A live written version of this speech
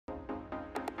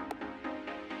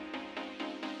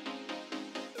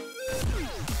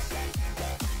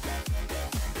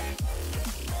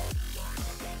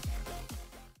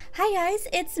Hi guys,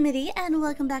 it's Mitty and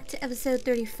welcome back to episode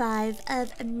 35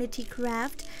 of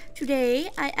MittyCraft.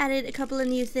 Today I added a couple of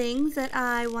new things that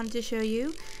I wanted to show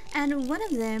you, and one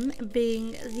of them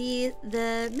being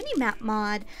the mini-map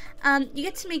mod. You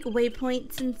get to make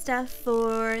waypoints and stuff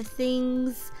for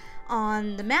things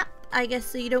on the map, I guess,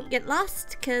 so you don't get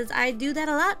lost, because I do that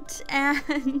a lot.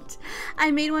 And I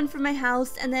made one for my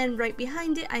house, and then right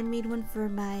behind it I made one for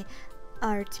my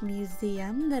art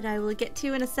museum that I will get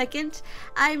to in a second.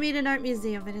 I made an art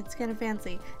museum and it's kind of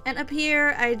fancy. And up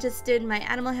here I just did my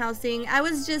animal housing. I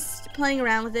was just playing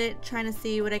around with it, trying to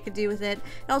see what I could do with it.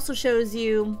 It also shows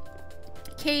you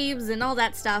caves and all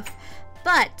that stuff.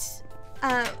 But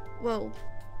whoa,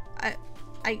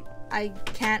 I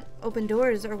can't open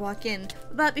doors or walk in.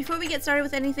 But before we get started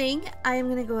with anything, I am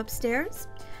gonna go upstairs.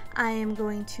 I am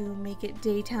going to make it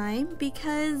daytime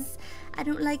because I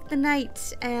don't like the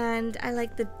night and I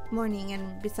like the morning,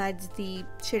 and besides, the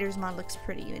shaders mod looks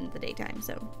pretty in the daytime.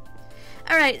 So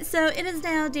alright, so it is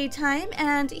now daytime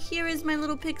and here is my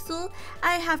little pixel.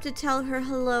 I have to tell her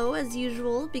hello as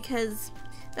usual because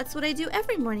that's what I do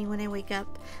every morning when I wake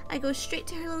up. I go straight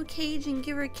to her little cage and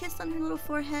give her a kiss on her little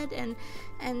forehead, and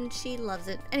she loves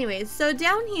it. Anyways, so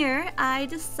down here I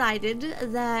decided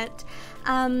that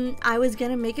I was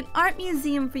gonna make an art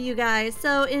museum for you guys.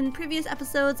 So in previous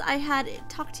episodes I had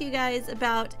talked to you guys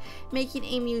about making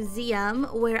a museum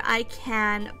where I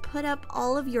can put up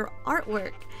all of your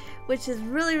artwork, which is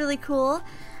really cool.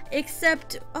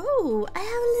 Except, oh, I have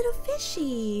a little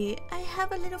fishy. I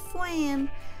have a little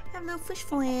fan. I have a little fish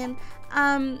fan.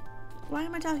 Why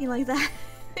am I talking like that?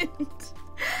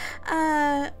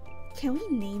 Can we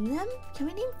name them? Can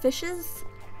we name fishes?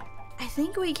 I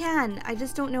think we can. I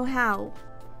just don't know how.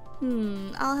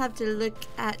 I'll have to look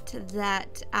at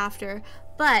that after.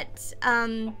 But,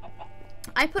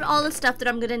 I put all the stuff that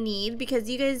I'm gonna need because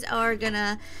you guys are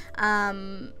gonna,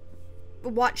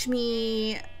 watch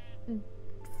me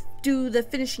do the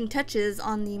finishing touches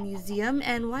on the museum.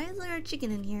 And why is there a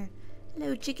chicken in here?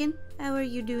 Hello chicken, how are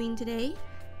you doing today?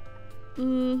 They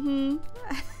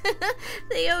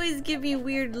always give me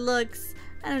weird looks.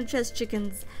 I don't trust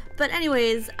chickens. But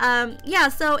anyways, yeah,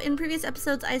 so in previous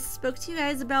episodes I spoke to you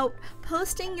guys about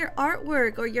posting your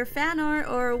artwork or your fan art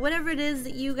or whatever it is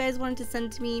that you guys wanted to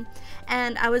send to me,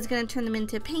 and I was going to turn them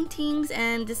into paintings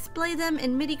and display them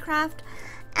in MittyCraft.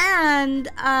 And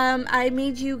I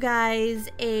made you guys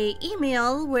a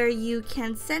email where you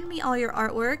can send me all your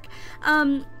artwork.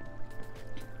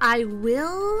 I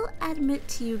will admit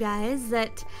to you guys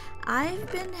that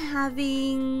I've been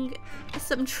having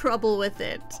some trouble with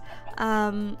it.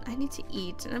 I need to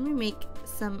eat, and I'm gonna make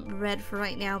some bread for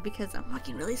right now because I'm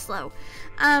walking really slow.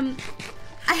 I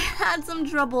had some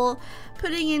trouble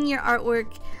putting in your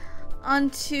artwork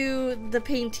onto the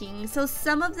painting, so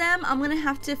some of them I'm gonna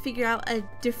have to figure out a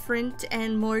different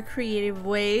and more creative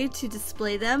way to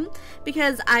display them,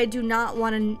 because I do not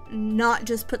want to not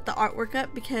just put the artwork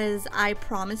up, because I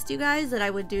promised you guys that I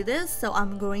would do this, so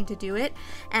I'm going to do it,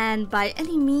 and by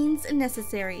any means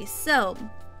necessary. So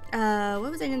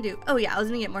what was I gonna do? Oh yeah, I was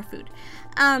gonna get more food.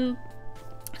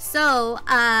 So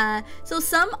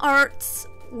some arts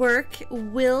work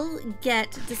will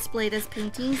get displayed as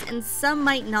paintings and some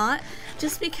might not,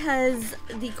 just because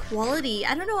the quality,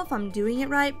 I don't know if I'm doing it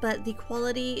right, but the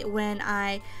quality when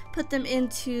I put them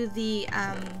into the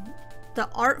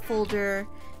art folder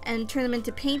and turn them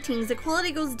into paintings, the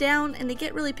quality goes down and they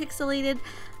get really pixelated.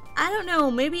 I don't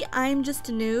know, maybe I'm just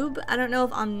a noob. I don't know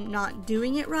if I'm not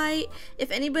doing it right.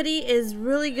 If anybody is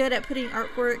really good at putting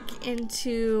artwork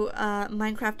into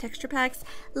Minecraft texture packs,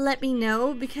 let me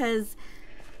know, because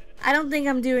I don't think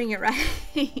I'm doing it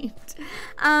right.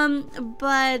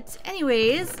 But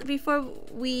anyways, before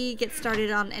we get started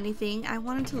on anything, I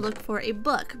wanted to look for a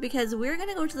book because we're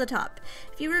gonna go to the top.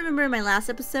 If you remember in my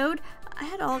last episode, I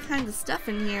had all kinds of stuff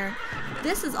in here.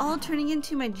 This is all turning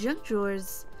into my junk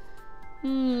drawers.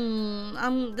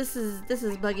 This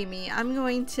is bugging me. I'm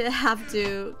going to have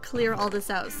to clear all this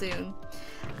out soon.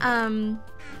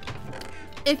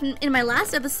 In my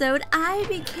last episode, I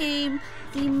became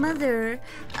the mother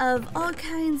of all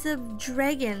kinds of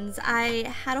dragons.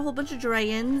 I had a whole bunch of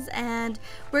dragons and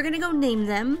we're gonna go name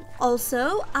them.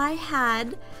 Also, I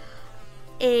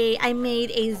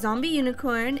made a zombie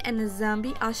unicorn and a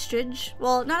zombie ostrich.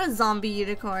 Well, not a zombie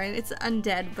unicorn, it's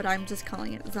undead, but I'm just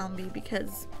calling it zombie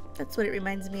because that's what it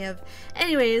reminds me of.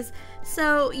 Anyways,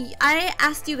 so I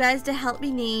asked you guys to help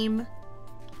me name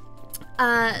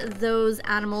those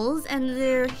animals,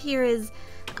 and here is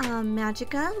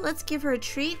Magica. Let's give her a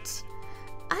treat.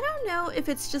 I don't know if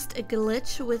it's just a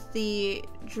glitch with the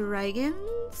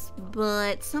dragons,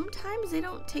 but sometimes they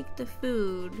don't take the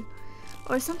food.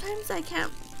 or sometimes I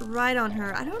can't ride on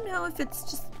her. I don't know if it's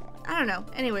just, I don't know.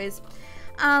 Anyways,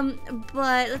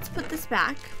 but let's put this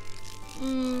back.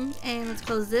 And let's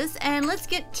close this, and let's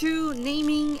get to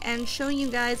naming and showing you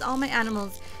guys all my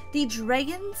animals. The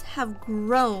dragons have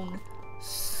grown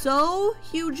so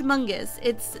huge-mongous,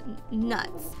 it's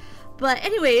nuts. But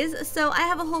anyways, so I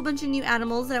have a whole bunch of new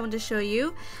animals that I want to show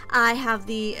you. I have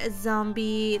the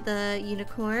zombie, the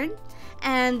unicorn,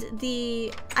 and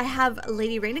I have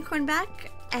Lady Rainicorn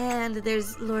back, and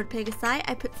there's Lord Pegasi.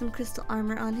 I put some crystal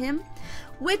armor on him,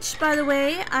 which, by the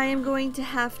way, I am going to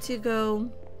have to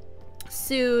go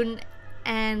soon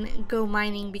and go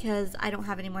mining because I don't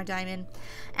have any more diamond.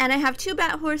 And I have 2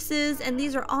 bat horses, and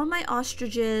these are all my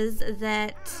ostriches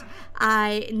that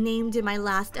I named in my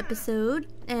last episode.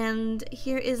 And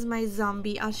here is my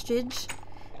zombie ostrich.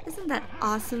 Isn't that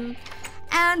awesome?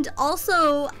 And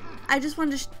also, I just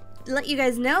wanted to let you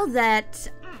guys know that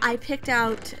I picked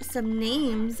out some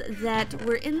names that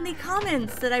were in the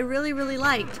comments that I really, really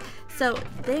liked. So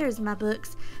there's my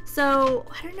books. So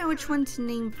I don't know which one to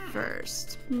name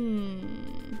first. I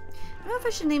don't know if I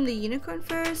should name the unicorn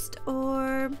first,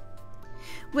 or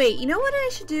wait, you know what I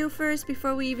should do first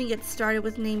before we even get started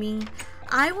with naming?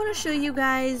 I want to show you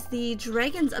guys the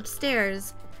dragons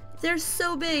upstairs. They're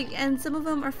so big, and some of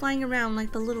them are flying around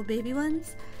like the little baby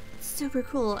ones. Super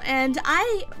cool. And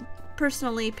I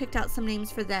personally picked out some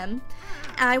names for them.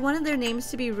 I wanted their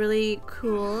names to be really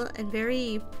cool and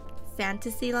very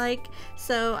fantasy-like,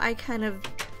 so I kind of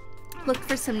looked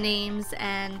for some names,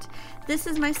 and this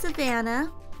is my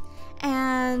Savannah,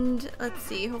 and let's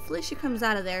see, hopefully she comes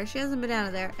out of there. She hasn't been out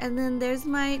of there. And then there's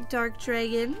my dark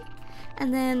dragon,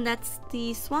 and then that's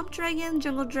the swamp dragon,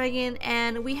 jungle dragon,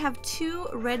 and we have 2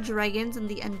 red dragons and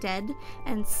the undead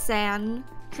and sand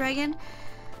dragon.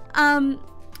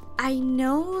 I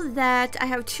know that I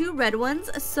have 2 red ones,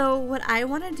 so what I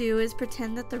want to do is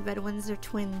pretend that the red ones are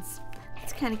twins.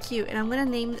 It's kind of cute, and I'm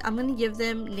gonna give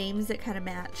them names that kind of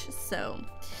match. So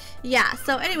yeah,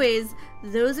 so anyways,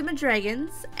 those are my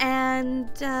dragons. And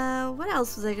what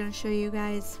else was I gonna show you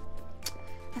guys?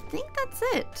 I think that's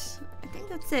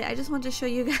it. I just wanted to show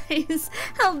you guys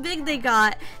how big they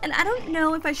got. And I don't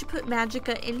know if I should put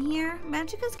Magica in here.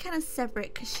 Magica's kind of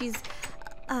separate because she's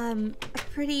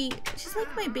she's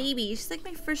like my baby. She's like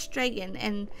my first dragon,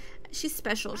 and she's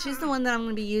special. She's the one that I'm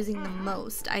going to be using the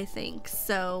most, I think.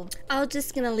 So I'm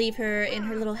just going to leave her in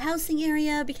her little housing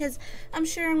area because I'm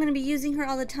sure I'm going to be using her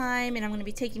all the time, and I'm going to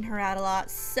be taking her out a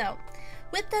lot. So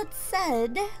with that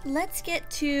said, let's get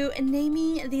to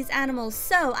naming these animals.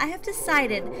 So I have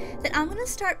decided that I'm going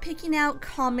to start picking out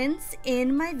comments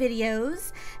in my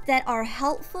videos that are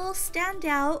helpful, stand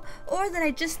out, or that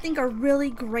I just think are really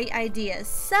great ideas.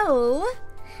 So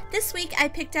this week I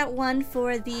picked out one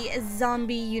for the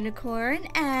zombie unicorn,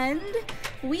 and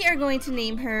we are going to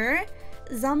name her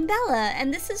Zombella,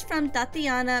 and this is from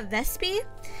Tatiana Vespi.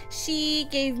 She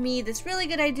gave me this really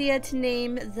good idea to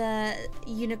name the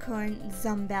unicorn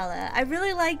Zombella. I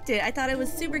really liked it. I thought it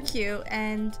was super cute,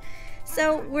 and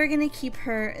so we're gonna keep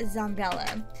her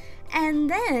Zombella. And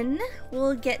then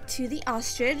we'll get to the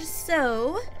ostrich.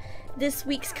 So this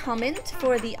week's comment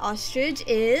for the ostrich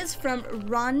is from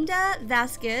Rhonda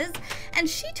Vasquez, and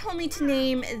she told me to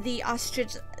name the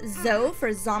ostrich Zoe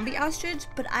for zombie ostrich,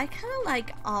 but I kind of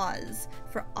like Oz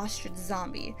for ostrich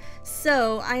zombie,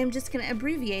 so I am just gonna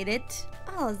abbreviate it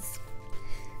Oz.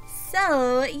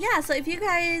 So yeah, so if you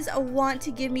guys want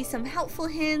to give me some helpful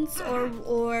hints,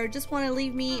 or just want to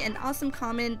leave me an awesome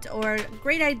comment or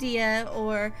great idea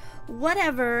or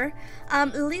whatever,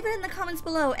 leave it in the comments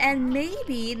below, and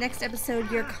maybe next episode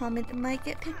your comment might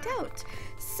get picked out.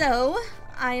 So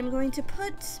I am going to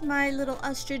put my little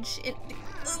ostrich in.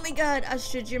 Oh my god,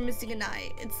 ostrich, you're missing an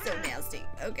eye. It's so nasty.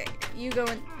 Okay, you go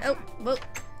in. Oh, whoa.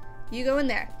 You go in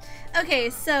there. Okay,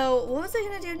 so what was I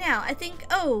gonna do now? I think,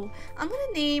 I'm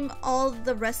gonna name all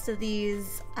the rest of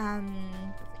these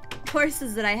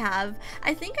horses that I have.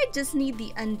 I think I just need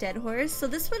the undead horse. So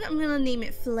this one, I'm gonna name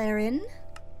it Flarin.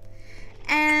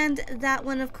 And that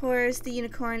one, of course, the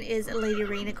unicorn, is Lady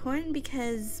Rainicorn,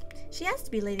 because she has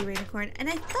to be Lady Rainicorn. And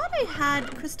I thought I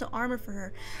had crystal armor for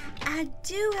her. I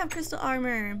do have crystal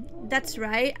armor. That's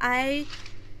right. I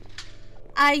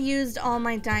used all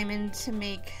my diamond to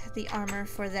make the armor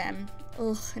for them.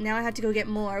 Ugh, now I have to go get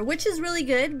more, which is really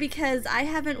good because I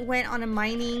haven't went on a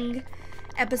mining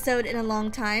episode in a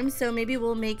long time, so maybe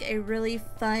we'll make a really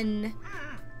fun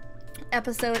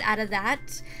episode out of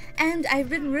that. And I've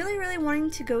been really wanting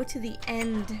to go to the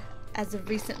end as of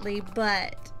recently,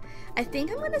 but I think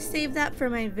I'm going to save that for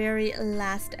my very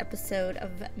last episode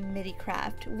of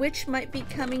MittyCraft, which might be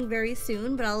coming very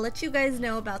soon, but I'll let you guys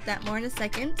know about that more in a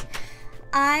second.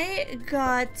 I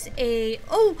got a,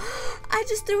 oh, I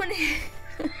just threw an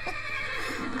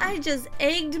I just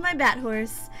egged my bat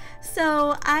horse.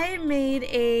 So I made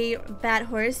a bat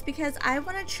horse because I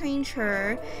want to change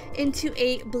her into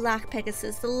a black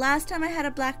Pegasus. The last time I had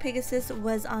a black Pegasus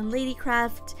was on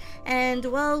MittyCraft, and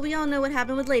well, we all know what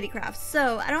happened with MittyCraft.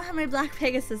 So I don't have my black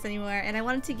Pegasus anymore, and I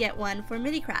wanted to get one for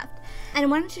MittyCraft. And I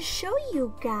wanted to show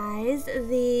you guys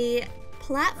the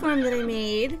platform that I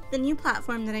made, the new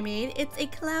platform that I made. It's a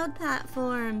cloud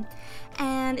platform,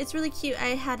 and it's really cute.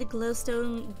 I had a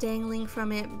glowstone dangling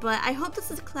from it, but I hope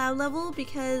this is a cloud level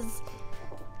because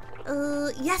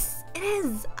yes, it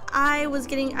is. I was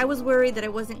worried that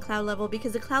it wasn't cloud level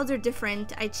because the clouds are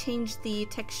different. I changed the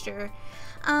texture.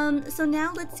 So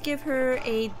now let's give her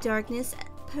a darkness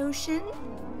potion,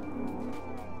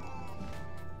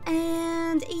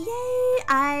 and yay,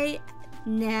 I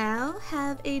now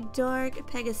have a dark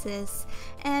Pegasus,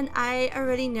 and I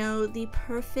already know the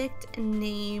perfect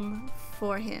name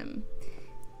for him.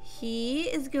 He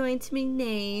is going to be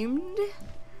named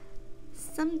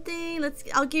something.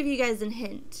 I'll give you guys a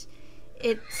hint.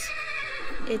 It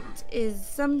is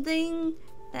something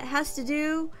that has to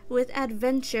do with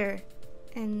adventure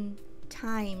and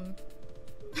time.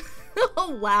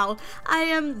 Oh wow, I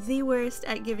am the worst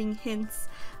at giving hints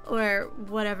or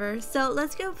whatever. So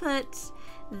let's go put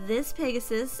this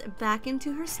Pegasus back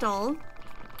into her stall,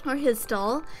 or his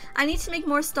stall. I need to make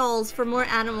more stalls for more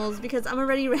animals because I'm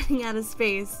already running out of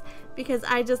space because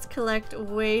I just collect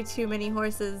way too many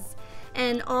horses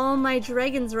and all my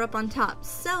dragons are up on top.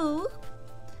 So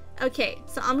okay,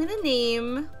 so I'm gonna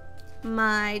name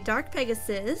my dark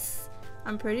Pegasus.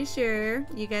 I'm pretty sure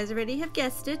you guys already have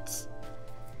guessed it.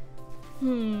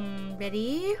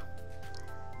 Ready?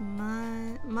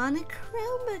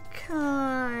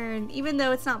 Monochromicon. Even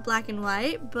though it's not black and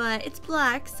white, but it's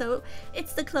black, so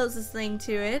it's the closest thing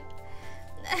to it.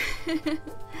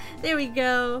 There we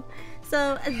go.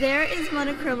 So there is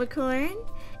Monochromicon,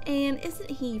 and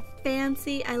isn't he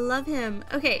fancy? I love him.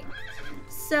 Okay,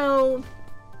 so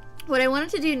what I wanted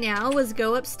to do now was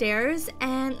go upstairs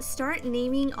and start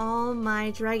naming all my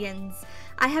dragons.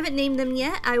 I haven't named them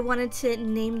yet. I wanted to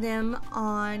name them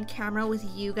on camera with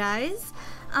you guys.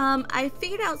 I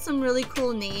figured out some really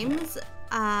cool names.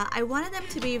 I wanted them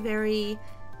to be very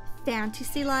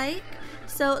fantasy-like.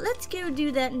 So let's go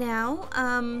do that now.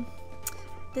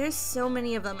 There's so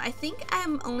many of them. I think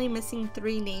I'm only missing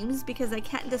 3 names because I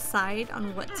can't decide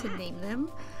on what to name them.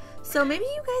 So maybe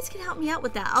you guys can help me out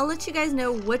with that. I'll let you guys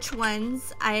know which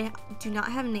ones I do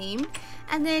not have named,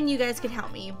 and then you guys can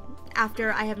help me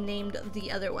after I have named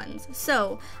the other ones.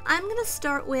 So I'm gonna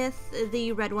start with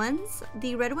the red ones.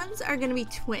 The red ones are gonna be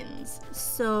twins.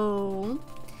 So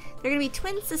they're gonna be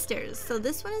twin sisters. So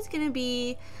this one is gonna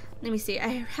be, let me see,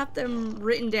 I have them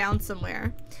written down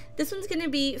somewhere. This one's gonna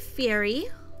be Fairy.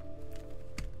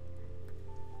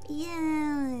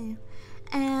 Yeah.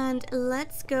 And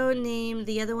let's go name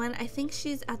the other one. I think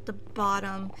she's at the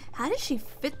bottom. How did she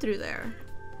fit through there?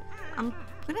 I'm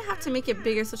gonna have to make it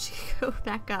bigger so she can go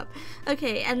back up.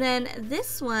 Okay, and then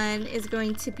this one is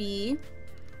going to be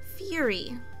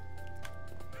Fury.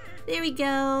 There we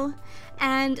go.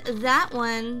 And that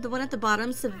one, the one at the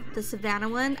bottom, the Savannah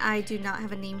one, I do not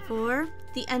have a name for.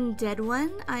 The Undead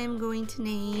one, I am going to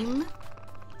name...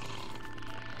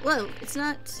 Whoa, it's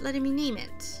not letting me name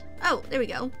it. Oh, there we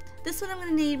go. This one I'm going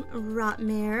to name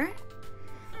Rotmare.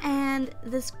 And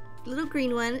this little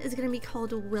green one is going to be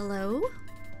called Willow.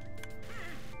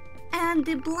 And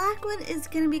the black one is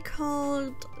going to be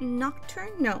called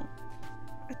Nocturne? No.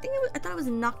 I thought it was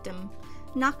Noctem.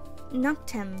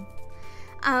 Noctem.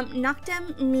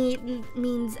 Noctem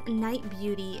means night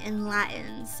beauty in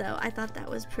Latin, so I thought that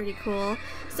was pretty cool.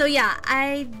 So yeah,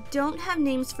 I don't have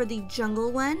names for the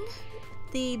jungle one,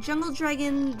 the jungle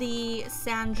dragon, the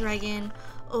sand dragon,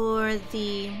 or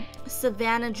the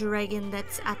savannah dragon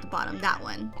that's at the bottom, that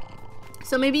one.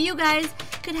 So maybe you guys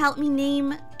could help me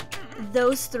name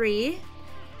those 3.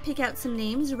 Pick out some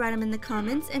names, write them in the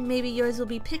comments, and maybe yours will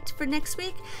be picked for next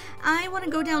week. I want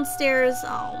to go downstairs.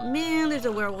 Oh man, there's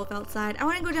a werewolf outside. I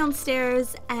want to go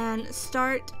downstairs and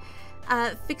start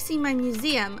fixing my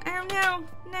museum. Oh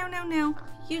no, no.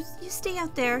 You stay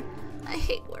out there. I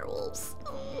hate werewolves.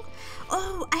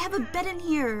 Oh, I have a bed in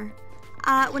here.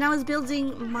 When I was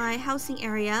building my housing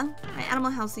area, my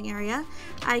animal housing area,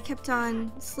 I kept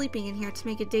on sleeping in here to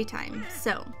make it daytime.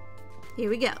 So, here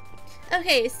we go.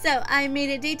 Okay, so I made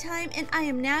it daytime and I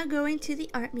am now going to the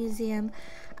art museum.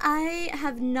 I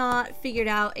have not figured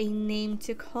out a name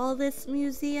to call this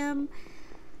museum.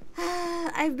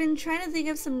 I've been trying to think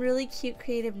of some really cute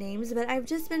creative names, but I've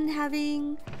just been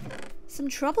having some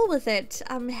trouble with it.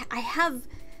 I have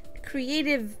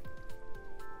creative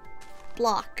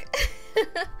block.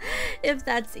 If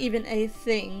that's even a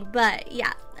thing. But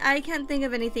yeah, I can't think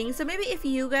of anything. So maybe if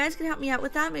you guys can help me out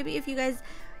with that, maybe if you guys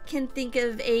can think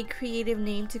of a creative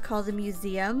name to call the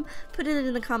museum, put it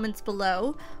in the comments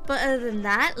below. But other than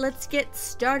that, let's get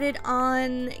started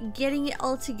on getting it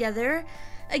all together.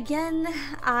 Again,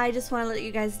 I just want to let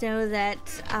you guys know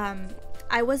that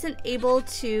I wasn't able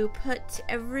to put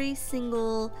every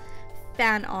single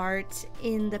fan art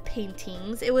in the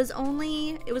paintings. It was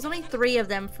only 3 of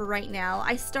them for right now.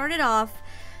 I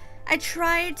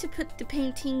tried to put the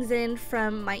paintings in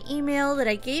from my email that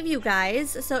I gave you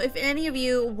guys. So if any of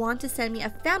you want to send me a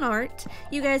fan art,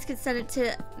 you guys could send it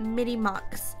to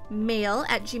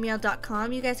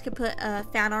mittymoxmail@gmail.com. You guys could put a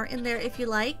fan art in there if you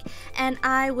like, and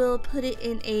I will put it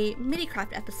in a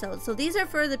MittyCraft episode. So these are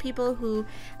for the people who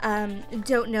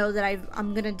don't know that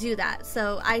I'm gonna do that.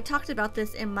 So I talked about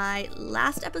this in my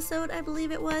last episode, I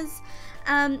believe it was.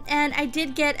 And I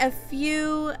did get a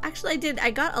few, actually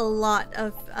I got a lot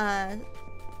of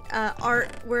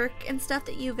artwork and stuff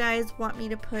that you guys want me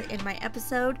to put in my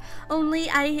episode, only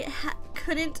I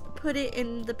couldn't put it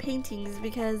in the paintings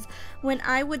because when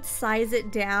I would size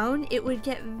it down, it would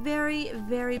get very,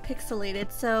 very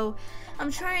pixelated. So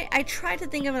I tried to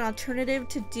think of an alternative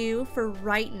to do for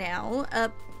right now,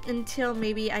 up until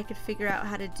maybe I could figure out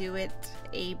how to do it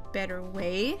a better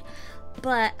way.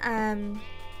 But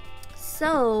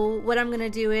so what I'm gonna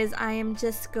do is I am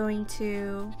just going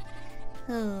to,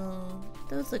 oh,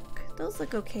 those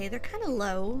look okay. They're kind of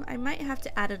low. I might have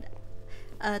to add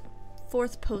a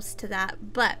 4th post to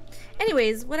that. But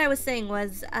anyways, what I was saying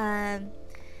was I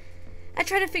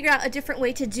try to figure out a different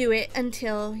way to do it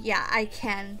until, yeah, I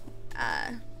can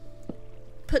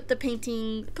put the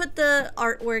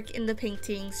artwork in the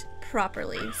paintings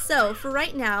properly. So for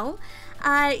right now,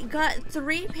 I got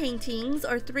 3 paintings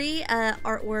or 3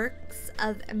 artworks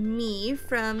of me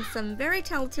from some very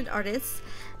talented artists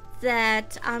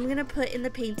that I'm gonna put in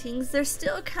the paintings. They're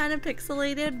still kind of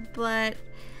pixelated, but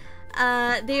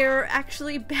they're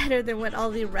actually better than what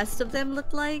all the rest of them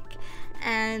look like.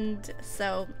 And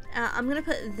so I'm gonna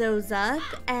put those up,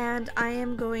 and I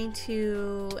am going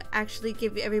to actually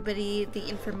give everybody the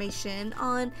information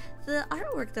on the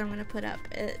artwork that I'm gonna put up.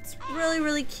 It's really,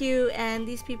 really cute, and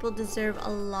these people deserve a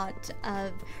lot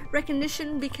of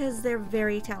recognition because they're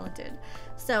very talented.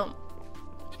 So,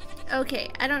 okay,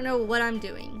 I don't know what I'm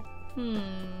doing.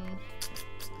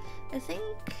 I think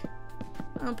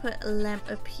I'll put a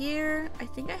lamp up here. I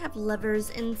think I have levers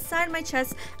inside my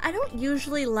chest. I don't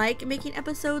usually like making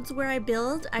episodes where I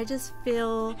build. I just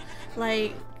feel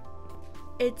like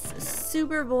it's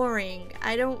super boring.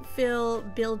 I don't feel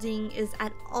building is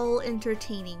at all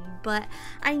entertaining, but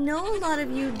I know a lot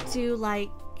of you do like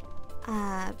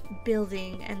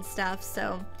building and stuff,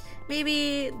 so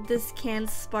maybe this can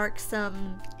spark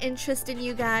some interest in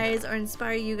you guys or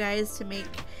inspire you guys to make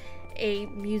a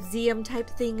museum type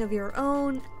thing of your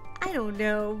own. I don't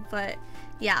know, but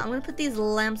yeah, I'm gonna put these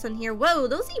lamps on here. Whoa,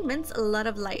 those emit a lot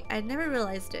of light. I never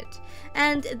realized it.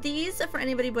 And these, for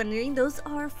anybody wondering, those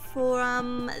are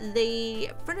from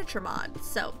the furniture mod.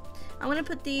 So I'm gonna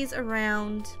put these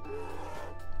around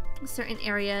certain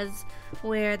areas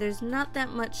where there's not that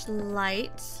much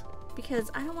light because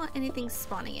I don't want anything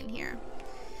spawning in here.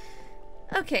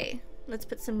 Okay, let's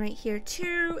put some right here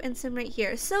too, and some right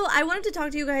here. So I wanted to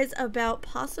talk to you guys about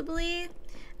possibly,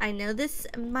 I know this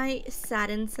might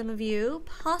sadden some of you,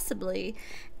 possibly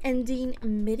ending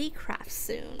MittyCraft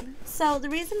soon. So the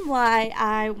reason why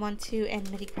I want to end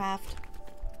MittyCraft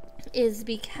is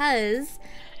because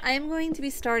I am going to be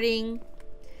starting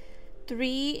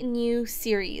 3 new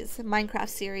series, Minecraft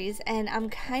series, and I'm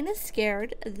kind of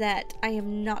scared that I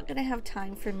am not going to have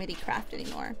time for MittyCraft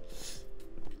anymore.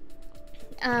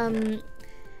 And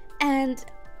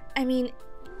I mean,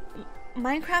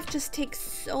 Minecraft just takes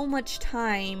so much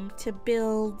time to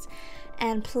build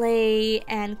and play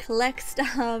and collect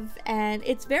stuff, and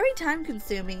it's very time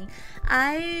consuming.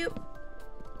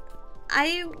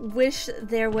 I wish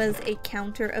there was a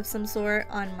counter of some sort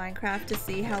on Minecraft to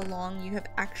see how long you have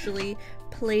actually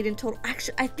played in total.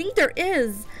 Actually, I think there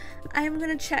is. I am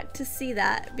gonna check to see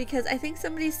that because I think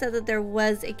somebody said that there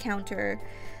was a counter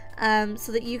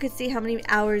so that you could see how many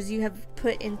hours you have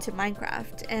put into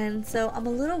Minecraft. And so I'm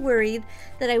a little worried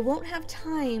that I won't have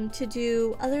time to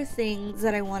do other things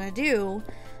that I want to do.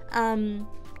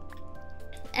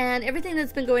 And everything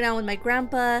that's been going on with my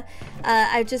grandpa,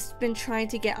 I've just been trying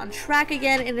to get on track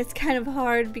again, and it's kind of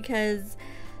hard because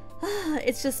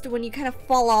it's just when you kind of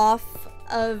fall off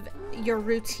of your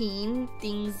routine,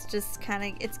 things just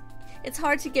kind of, it's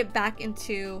hard to get back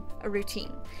into a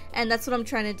routine, and that's what I'm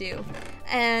trying to do.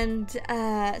 And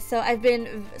so I've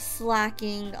been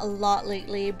slacking a lot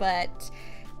lately, but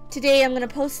today I'm gonna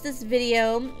post this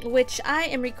video, which I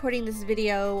am recording this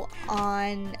video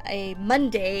on a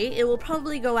Monday. It will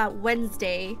probably go out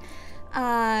Wednesday,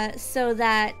 so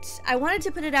that I wanted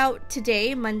to put it out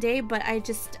today, Monday, but I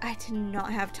did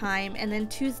not have time. And then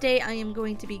Tuesday I am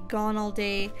going to be gone all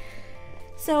day.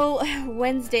 So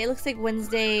Wednesday, it looks like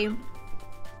Wednesday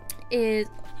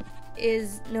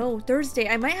is no, Thursday.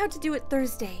 I might have to do it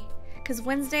Thursday, because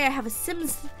Wednesday I have a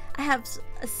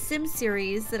Sim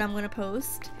series that I'm gonna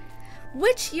post,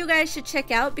 which you guys should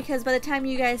check out, because by the time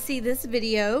you guys see this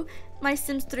video, my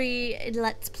Sims 3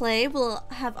 Let's Play will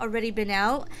have already been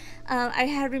out. I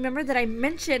had remembered that I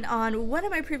mentioned on one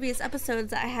of my previous episodes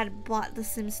that I had bought The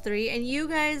Sims 3, and you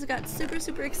guys got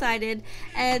super excited,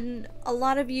 and a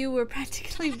lot of you were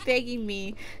practically begging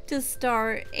me to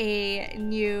start a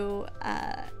new,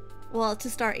 to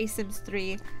start a Sims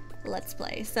 3 Let's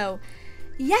Play. So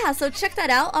yeah, so check that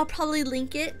out. I'll probably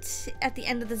link it at the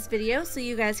end of this video so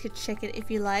you guys could check it if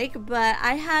you like. But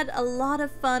I had a lot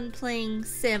of fun playing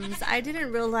Sims. I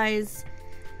didn't realize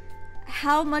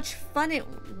how much fun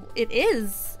it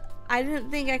is. I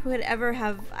didn't think I could ever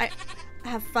have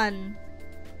fun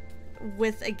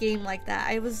with a game like that.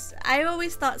 I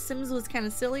always thought Sims was kind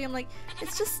of silly. I'm like,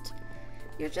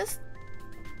 you're just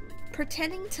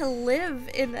pretending to live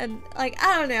in I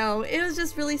don't know. It was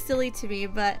just really silly to me,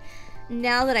 but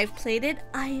now that I've played it,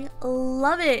 I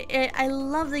love it. I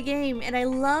love the game, and I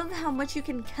love how much you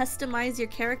can customize your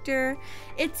character.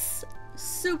 It's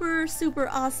super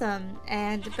awesome.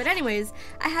 But anyways,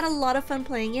 I had a lot of fun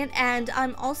playing it, and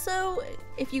I'm also,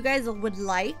 if you guys would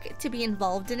like to be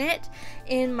involved in it,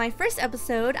 in my first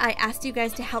episode I asked you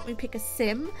guys to help me pick a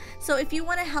sim. So if you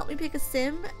want to help me pick a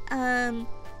sim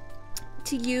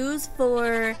to use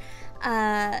for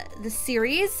the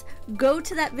series, go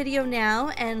to that video now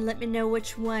and let me know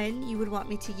which one you would want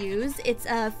me to use. It's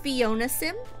a Fiona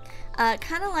sim,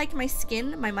 kind of like my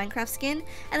skin, my Minecraft skin,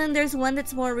 and then there's one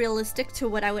that's more realistic to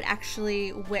what I would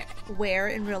actually wear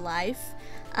in real life.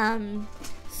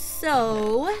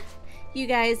 So you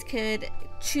guys could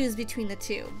choose between the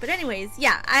two. But anyways,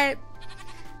 yeah,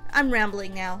 I'm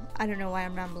rambling now. I don't know why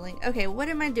I'm rambling. Okay, what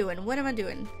am I doing?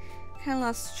 Kind of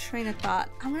lost train of thought.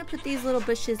 I'm gonna put these little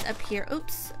bushes up here.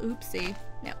 Oopsie.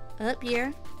 No, up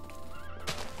here.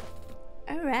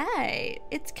 Alright,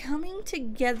 it's coming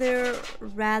together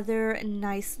rather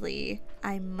nicely,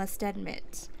 I must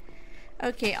admit.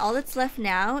 Okay, all that's left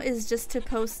now is just to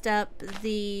post up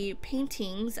the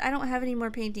paintings. I don't have any more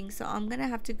paintings, so I'm gonna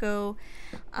have to go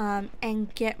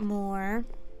and get more.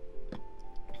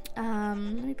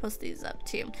 Let me post these up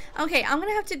too. Okay, I'm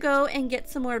gonna have to go and get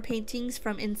some more paintings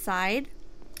from inside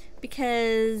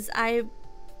because I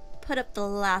put up the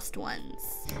last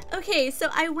ones. Okay, so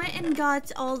I went and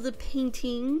got all the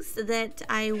paintings that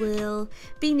I will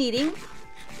be needing.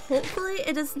 Hopefully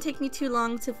it doesn't take me too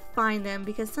long to find them,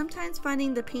 because sometimes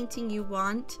finding the painting you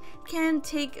want can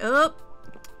take, oh,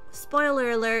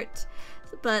 spoiler alert,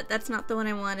 but that's not the one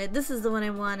I wanted. This is the one I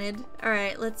wanted.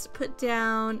 Alright, let's put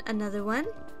down another one.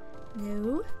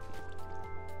 No.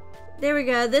 There we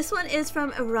go. This one is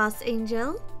from Ross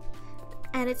Angel,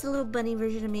 and it's a little bunny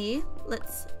version of me.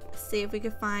 Let's see if we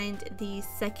can find the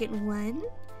second one.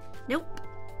 Nope.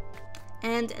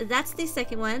 And that's the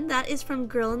second one. That is from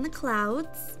Girl in the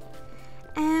Clouds.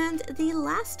 And the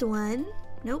last one,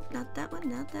 nope, not that one,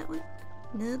 not that one.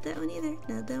 Not that one either,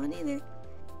 not that one either.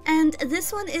 And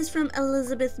this one is from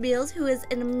Elizabeth Beals, who is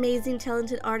an amazing,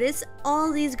 talented artist.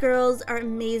 All these girls are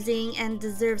amazing and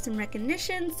deserve some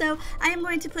recognition, so I am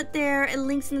going to put their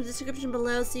links in the description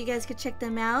below so you guys can check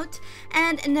them out.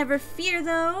 And never fear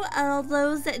though, all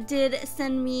those that did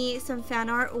send me some fan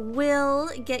art will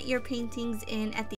get your paintings in at the